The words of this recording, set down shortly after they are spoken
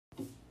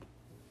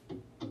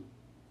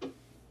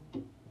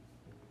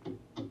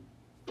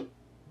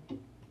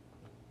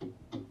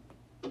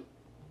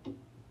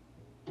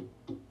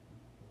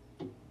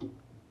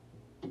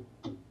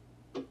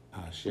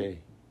Ashe.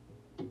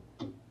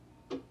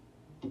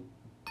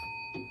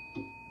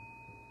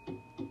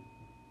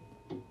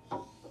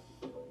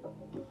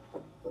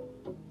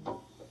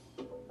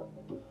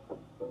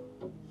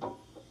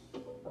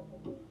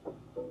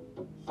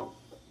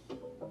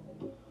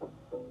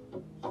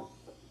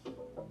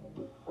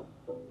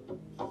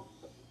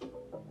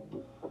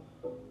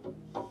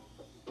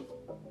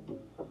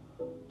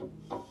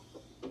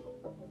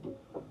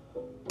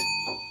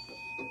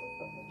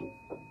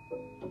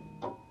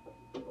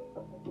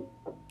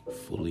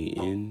 Fully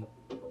in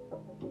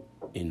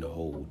and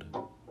hold.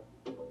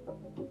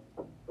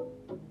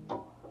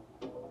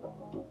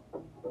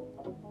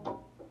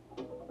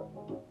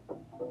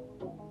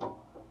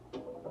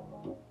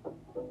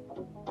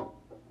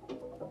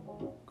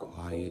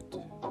 Quiet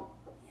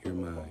your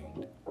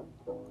mind.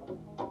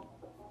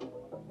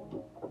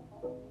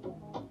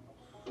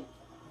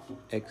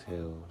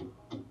 Exhale.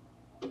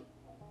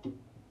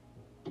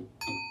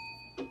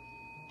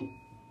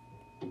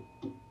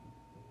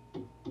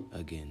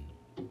 Again.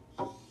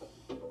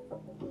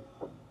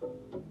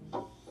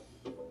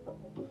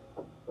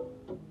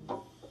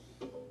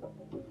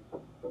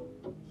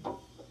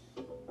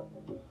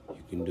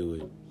 You can do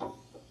it.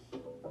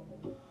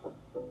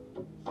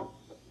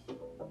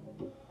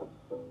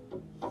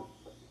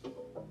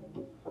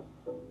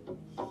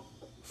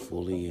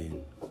 Fully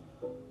in.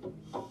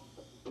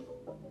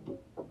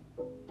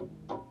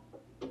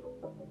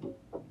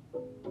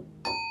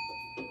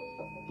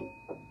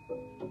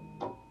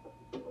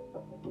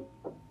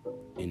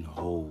 And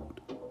hold.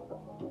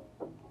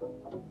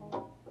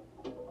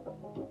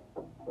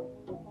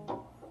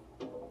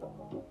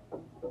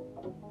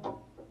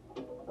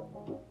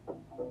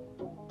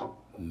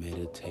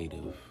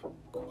 Meditative,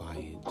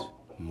 quiet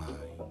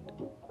mind.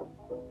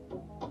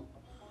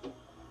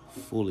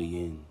 Fully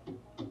in.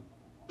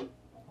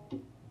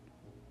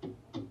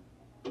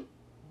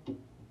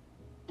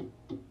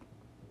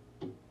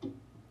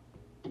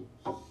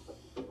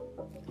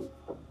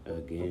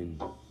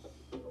 Again.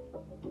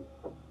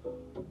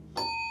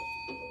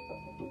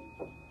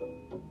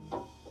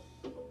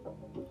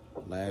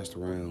 Last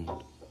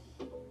round.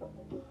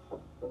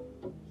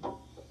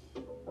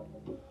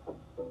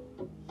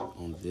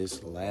 On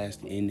this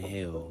last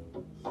inhale,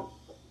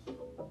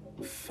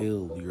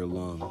 fill your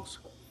lungs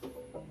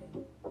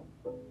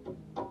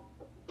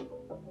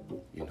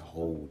and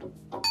hold.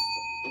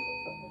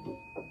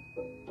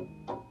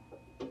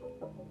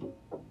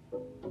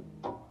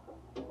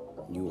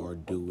 You are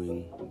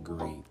doing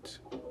great.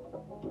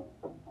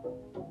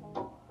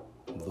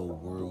 The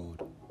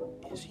world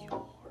is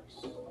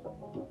yours.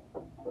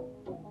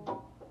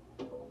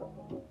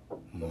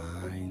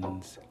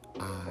 Mind's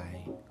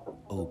eye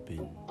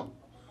open.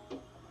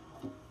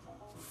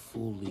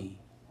 Fully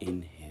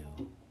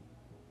inhale.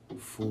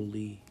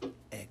 Fully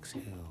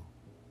exhale.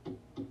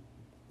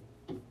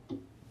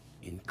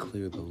 And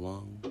clear the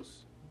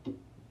lungs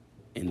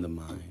and the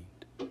mind.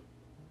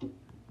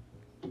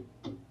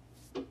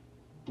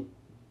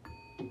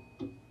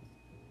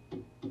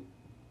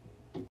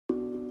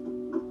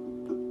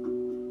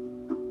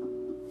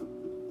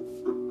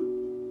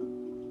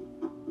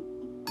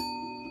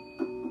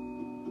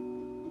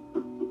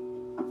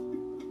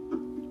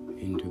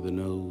 In through the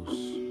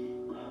nose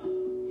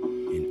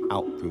and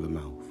out through the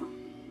mouth.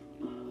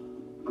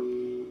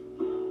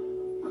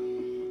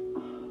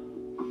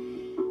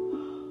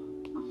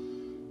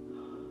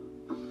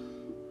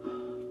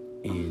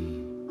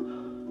 In,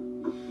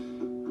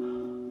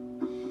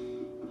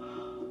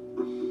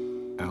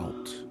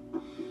 out,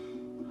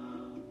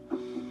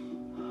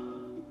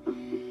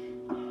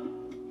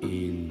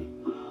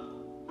 in,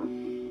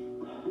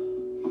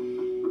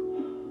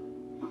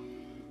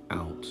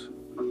 out.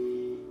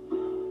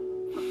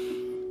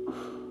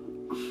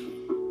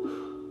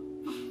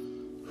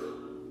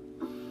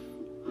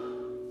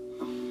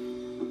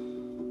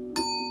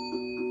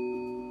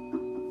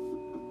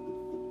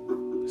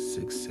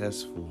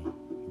 Successful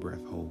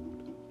breath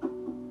hold.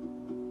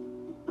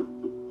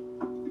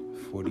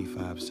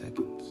 45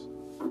 seconds.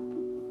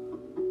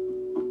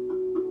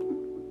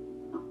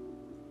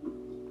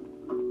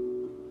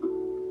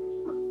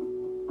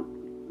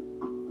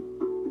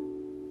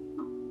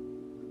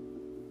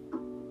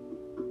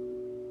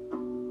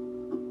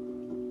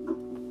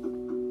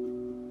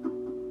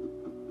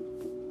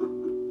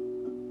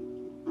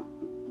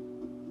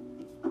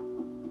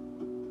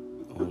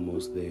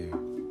 Almost there.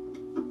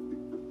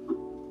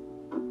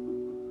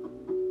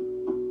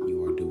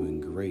 You are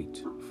doing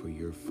great for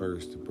your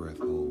first breath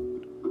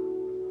hold.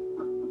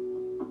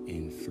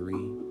 In 3,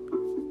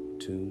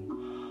 2,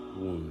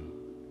 1.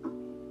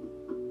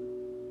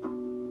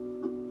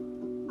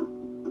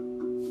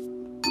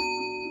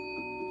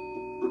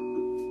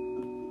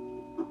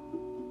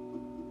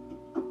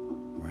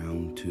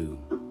 Round 2.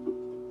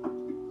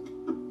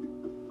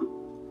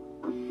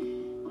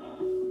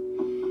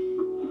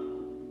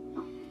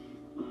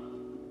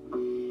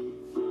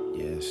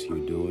 Yes,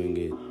 you're doing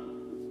it.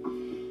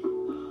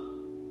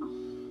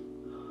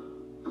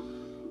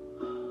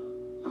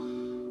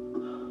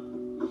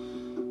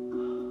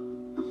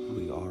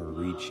 We are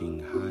reaching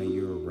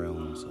higher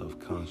realms levels of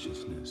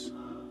consciousness.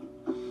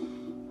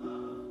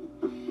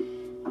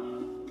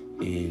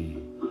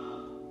 In,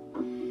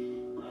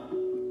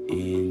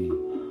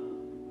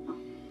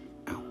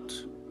 out,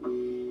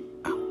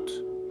 out,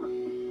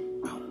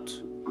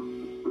 out.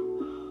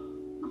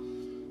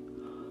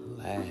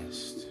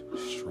 Last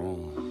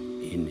strong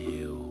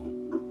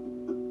inhale.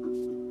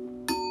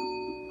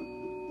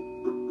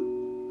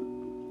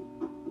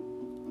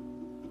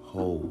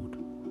 Hold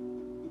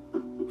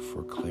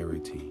for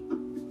clarity.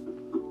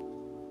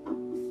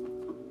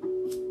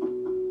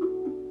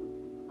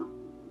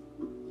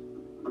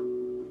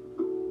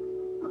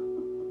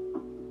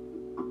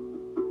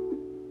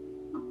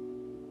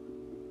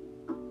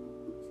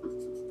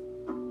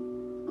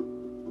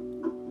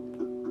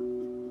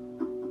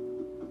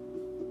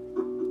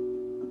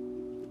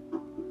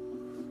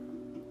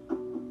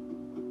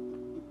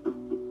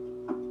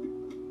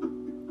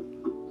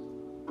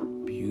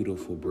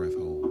 Beautiful breath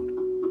hold.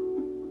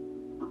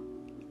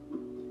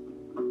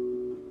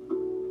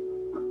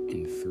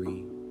 In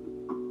 3,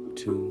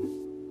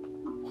 2,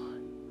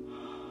 1.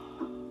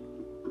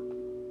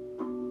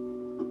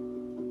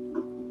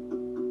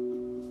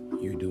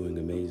 You're doing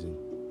amazing.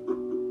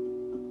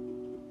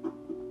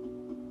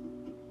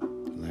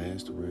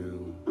 Last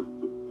round.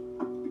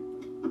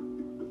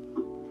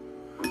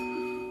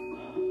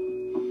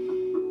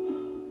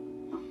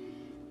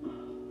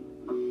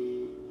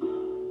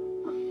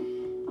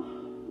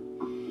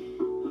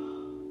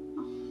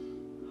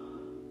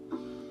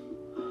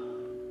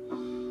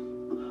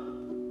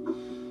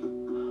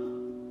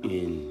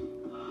 In,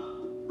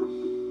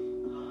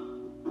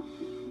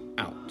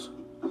 out,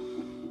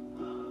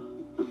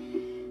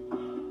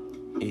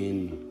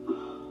 in,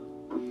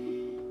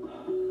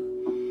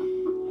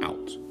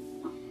 out.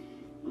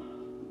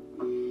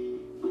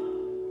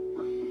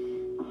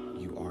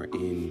 You are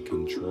in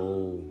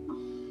control.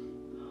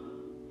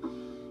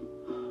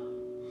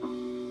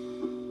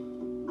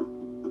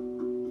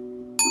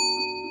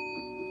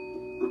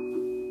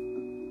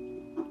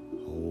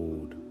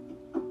 Hold.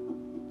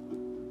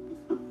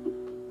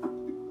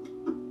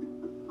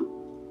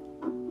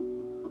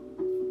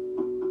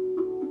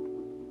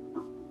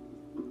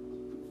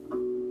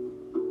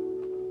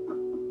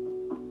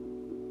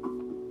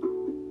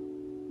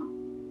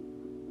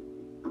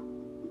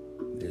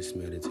 This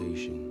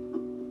meditation,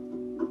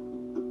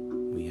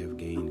 we have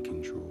gained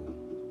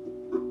control.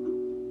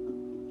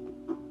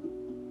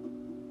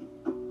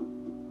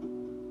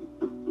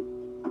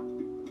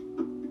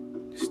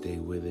 Stay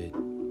with it.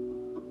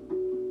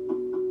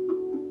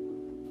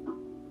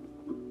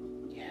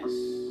 Yes.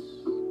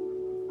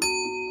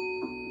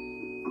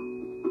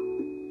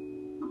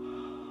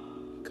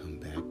 Come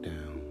back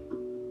down.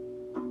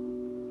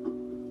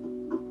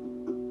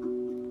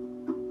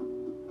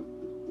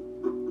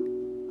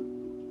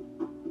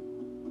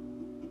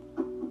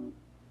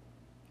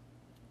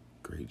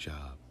 Great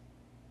job.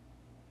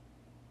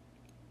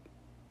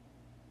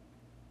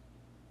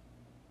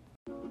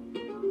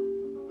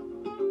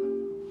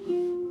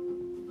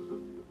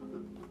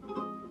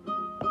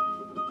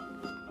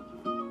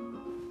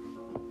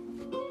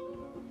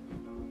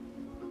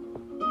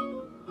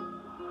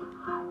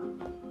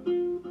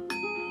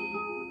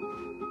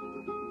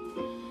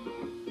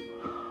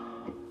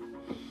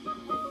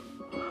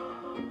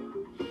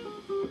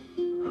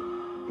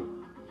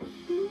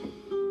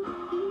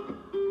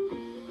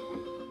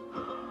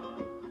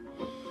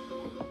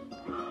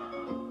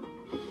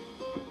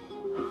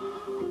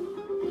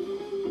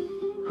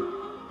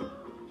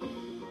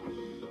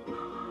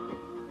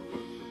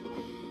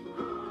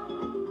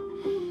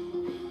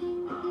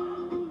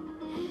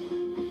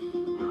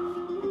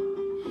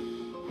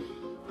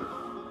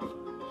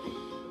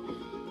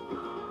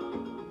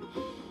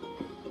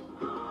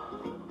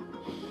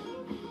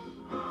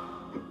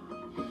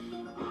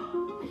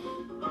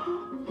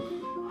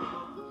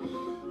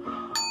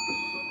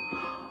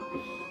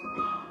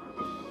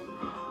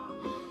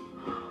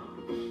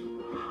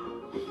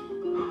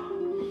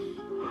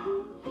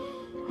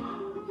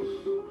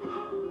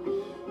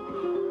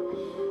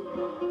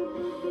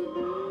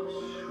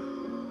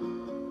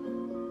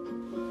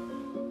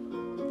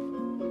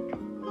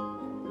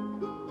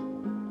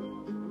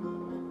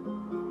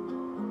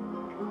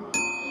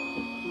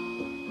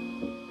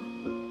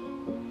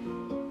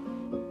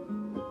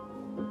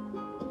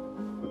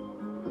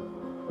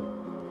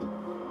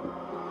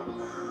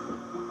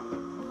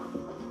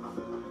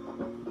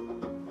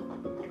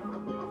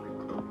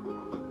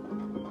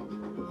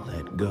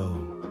 Let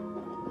go.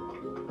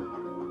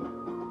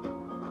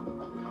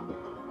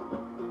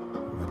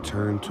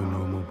 Return to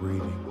normal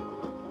breathing.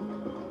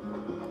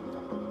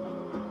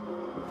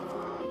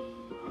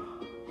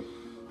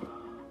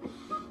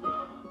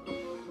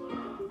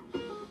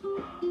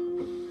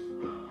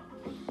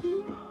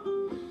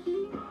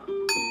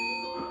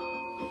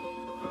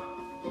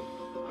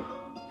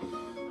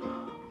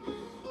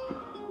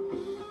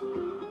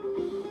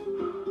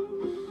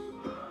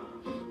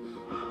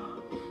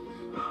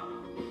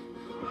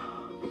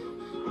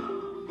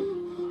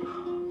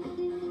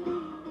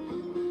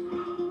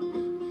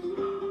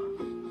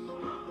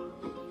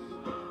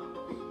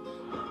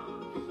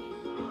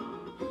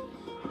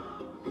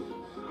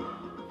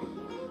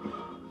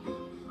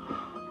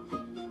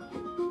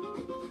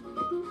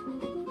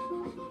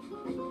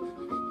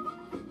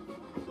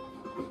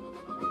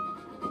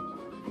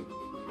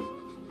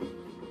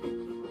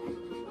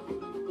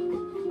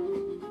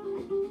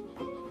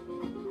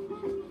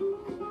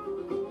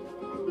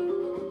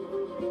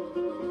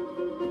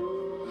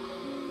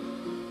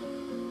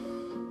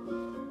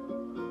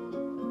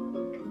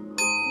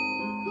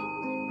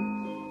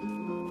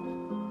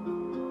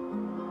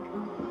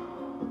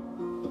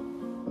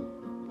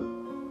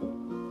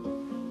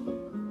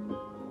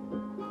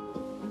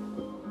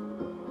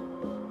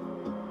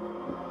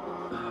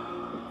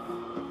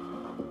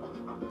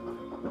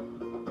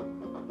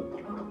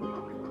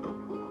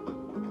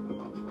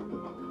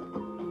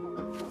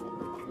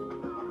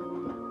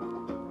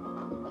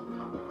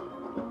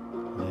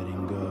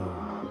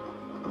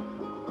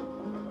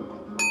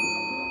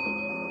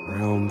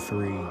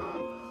 3.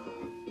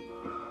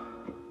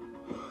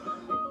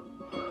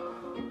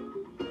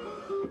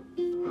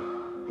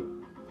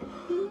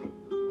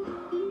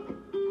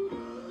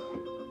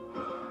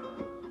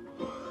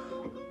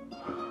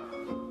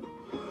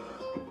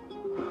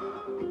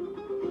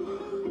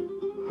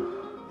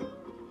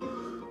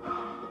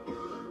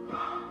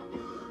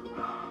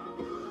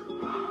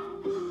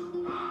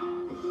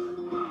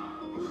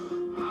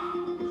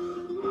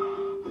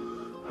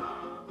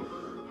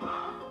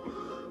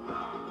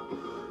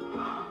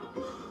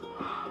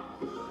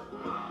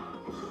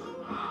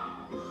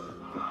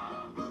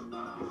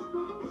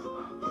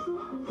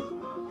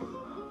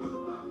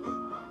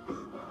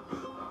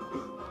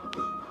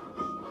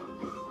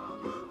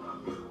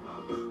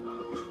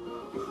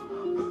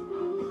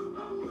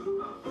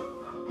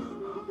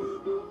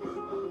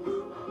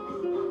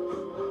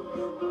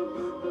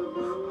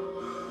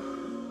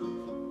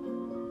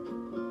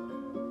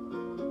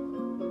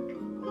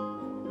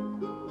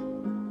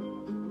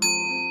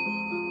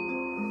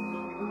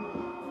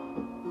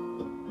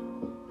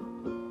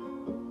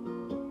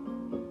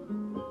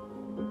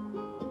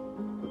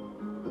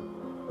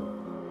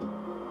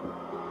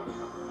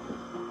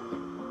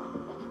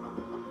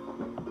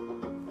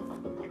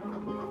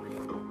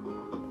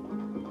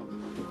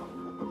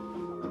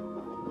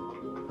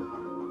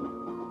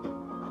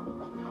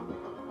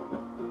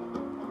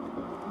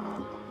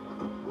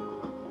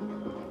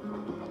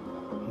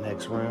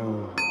 Next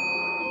round.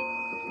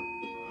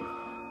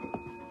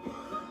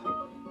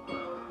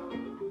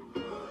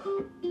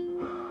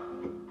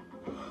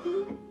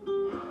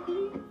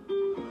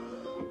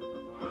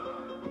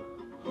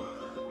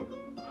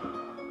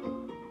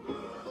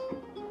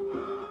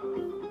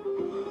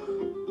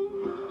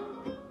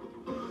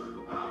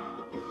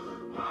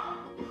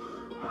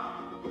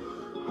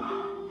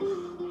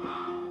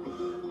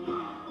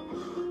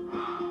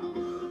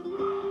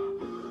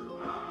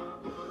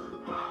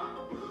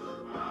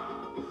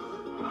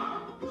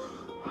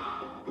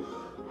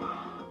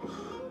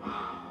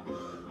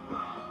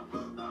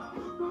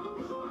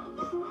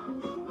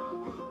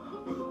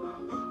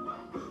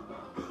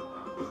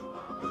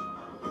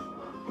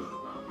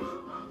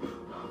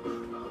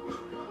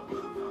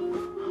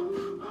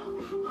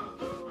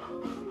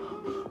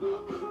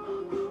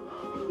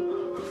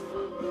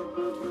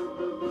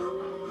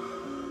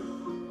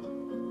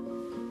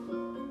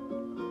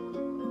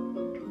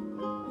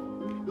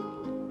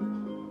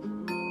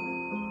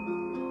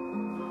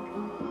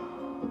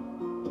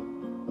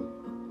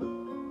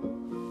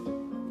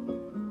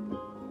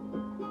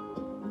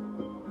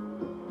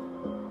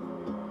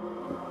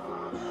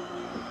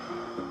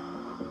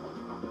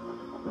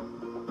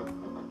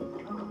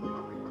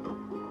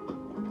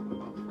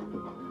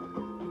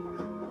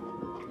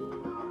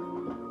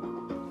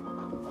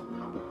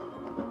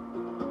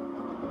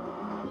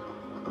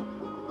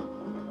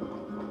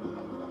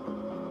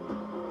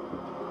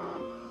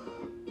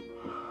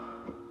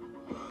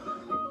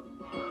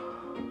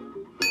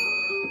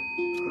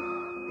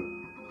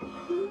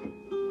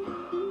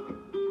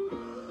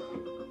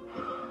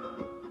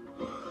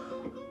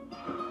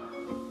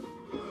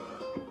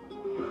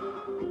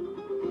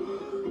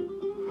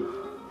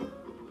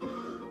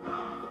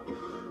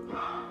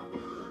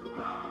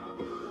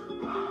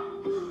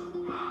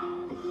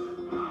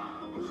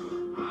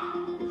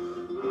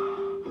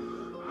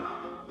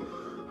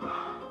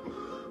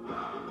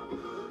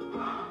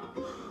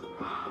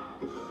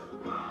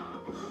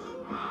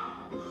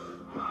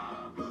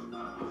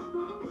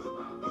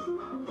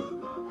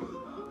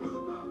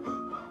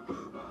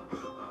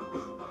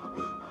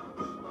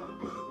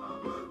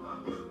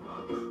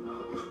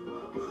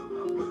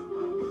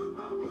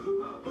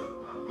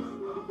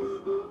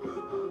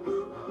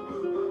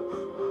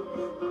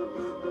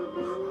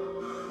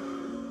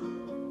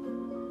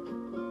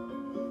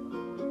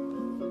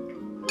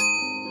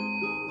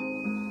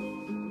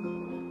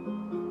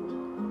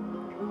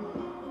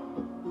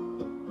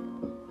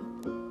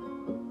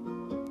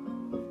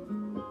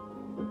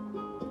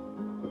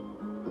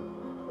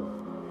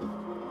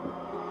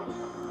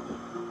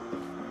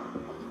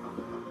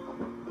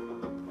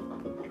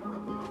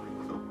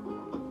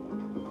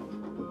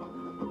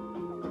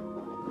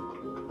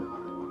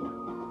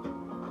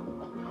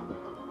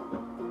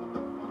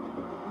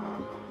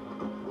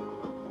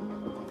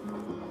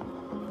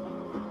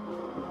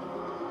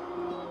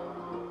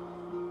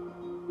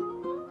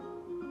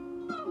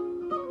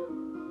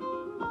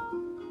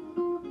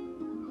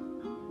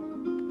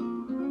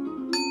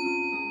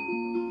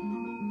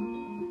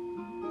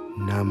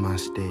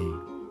 Namaste.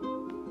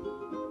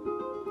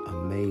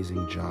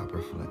 Amazing job,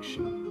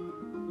 reflection.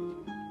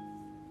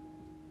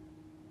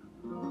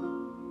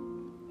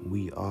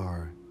 We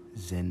are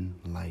Zen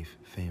Life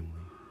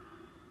Family.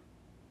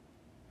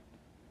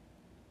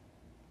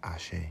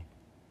 Ashe.